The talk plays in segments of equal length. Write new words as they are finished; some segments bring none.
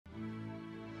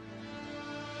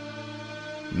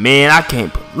Man, I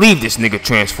can't believe this nigga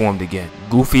transformed again.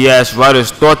 Goofy ass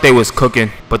writers thought they was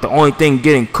cooking, but the only thing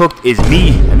getting cooked is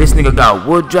me. And this nigga got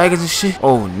wood dragons and shit?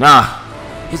 Oh nah,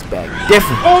 his bag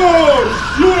different.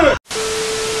 Oh shit!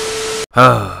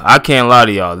 I can't lie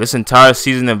to y'all, this entire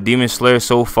season of Demon Slayer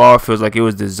so far feels like it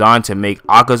was designed to make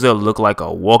Akaza look like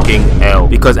a walking hell.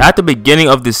 Because at the beginning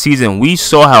of the season, we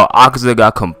saw how Akaza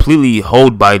got completely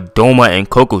holed by Doma and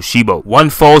Kokushibo. One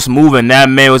false move and that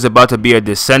man was about to be a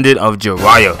descendant of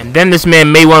Jiraiya. And then this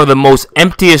man made one of the most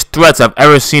emptiest threats I've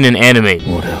ever seen in anime.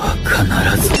 Shut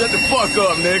the fuck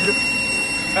up, nigga.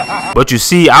 But you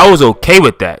see, I was okay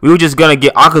with that. We were just gonna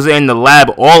get Akaza in the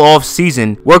lab all off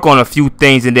season, work on a few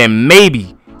things, and then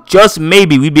maybe, just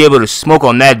maybe, we'd be able to smoke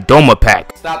on that Doma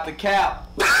pack. Stop the cap.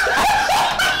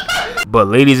 But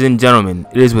ladies and gentlemen,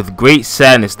 it is with great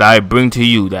sadness that I bring to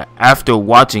you that after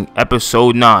watching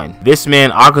episode 9, this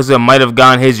man Akaza might have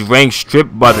gotten his rank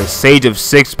stripped by the Sage of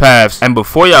Six Paths. And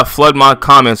before y'all flood my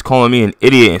comments calling me an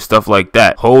idiot and stuff like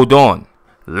that, hold on,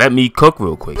 let me cook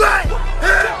real quick.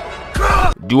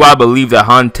 Do I believe that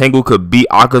Han Tengu could beat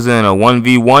Akaza in a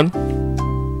 1v1?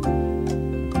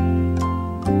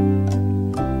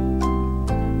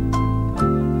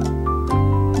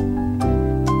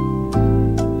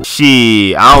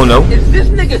 Shit, I don't know. Is this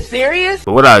nigga serious?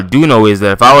 But what I do know is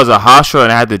that if I was a Hashira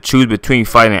and I had to choose between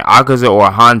fighting Akaza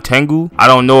or Han Tengu, I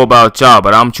don't know about y'all,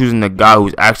 but I'm choosing the guy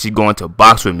who's actually going to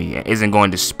box with me and isn't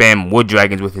going to spam wood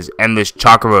dragons with his endless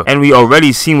chakra. And we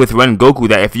already seen with Rengoku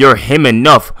that if you're him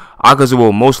enough, Akaza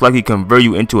will most likely convert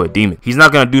you into a demon. He's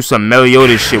not gonna do some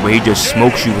Meliodas shit where he just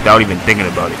smokes you without even thinking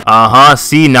about it.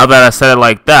 See, now that I said it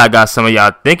like that, I got some of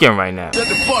y'all thinking right now. Shut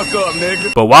the fuck up,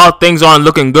 nigga. But while things aren't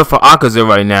looking good for Akaza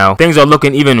right now, things are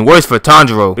looking even worse for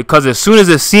Tanjiro. Because as soon as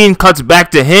the scene cuts back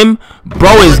to him,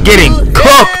 bro is getting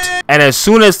cooked. And as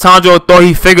soon as Tanjiro thought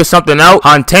he figured something out,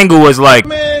 Han Tengu was like,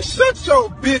 man, shut your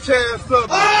bitch ass up.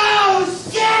 Oh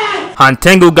shit! Han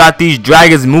Tengu got these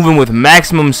dragons moving with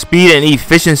maximum speed and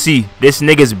efficiency. This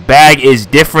nigga's bag is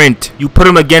different. You put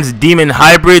him against demon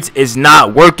hybrids, it's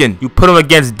not working. You put him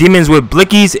against demons with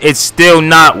blickies, it's still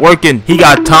not working. He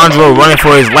got Tanjiro running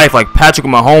for his life like Patrick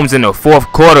Mahomes in the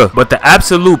 4th quarter. But the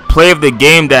absolute play of the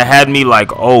game that had me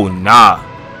like, oh nah,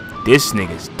 this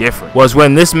nigga's different, was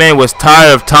when this man was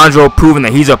tired of Tanjiro proving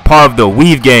that he's a part of the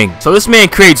Weave Gang. So this man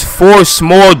creates 4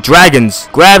 small dragons,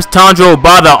 grabs Tanjiro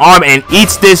by the arm and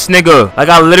eats this nigga. Like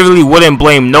I literally wouldn't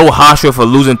blame no Hashira for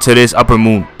losing to this Upper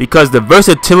Moon. Because the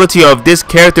versatility of this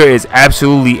character is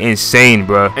absolutely insane,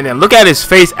 bruh. And then look at his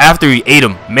face after he ate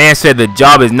him. Man said the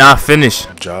job is not finished.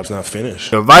 The job's not finished.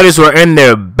 The writers were in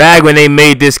their bag when they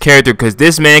made this character because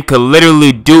this man could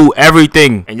literally do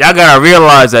everything. And y'all gotta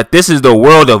realize that this is the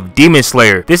world of Demon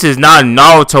Slayer. This is not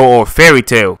Naruto or Fairy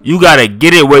Tail. You gotta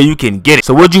get it where you can get it.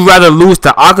 So would you rather lose to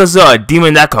Akaza, a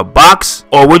demon that could box?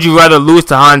 Or would you rather lose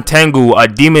to Han Tengu, a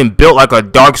demon built like a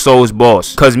Dark Souls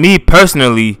boss? Cause me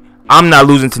personally, I'm not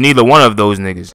losing to neither one of those niggas.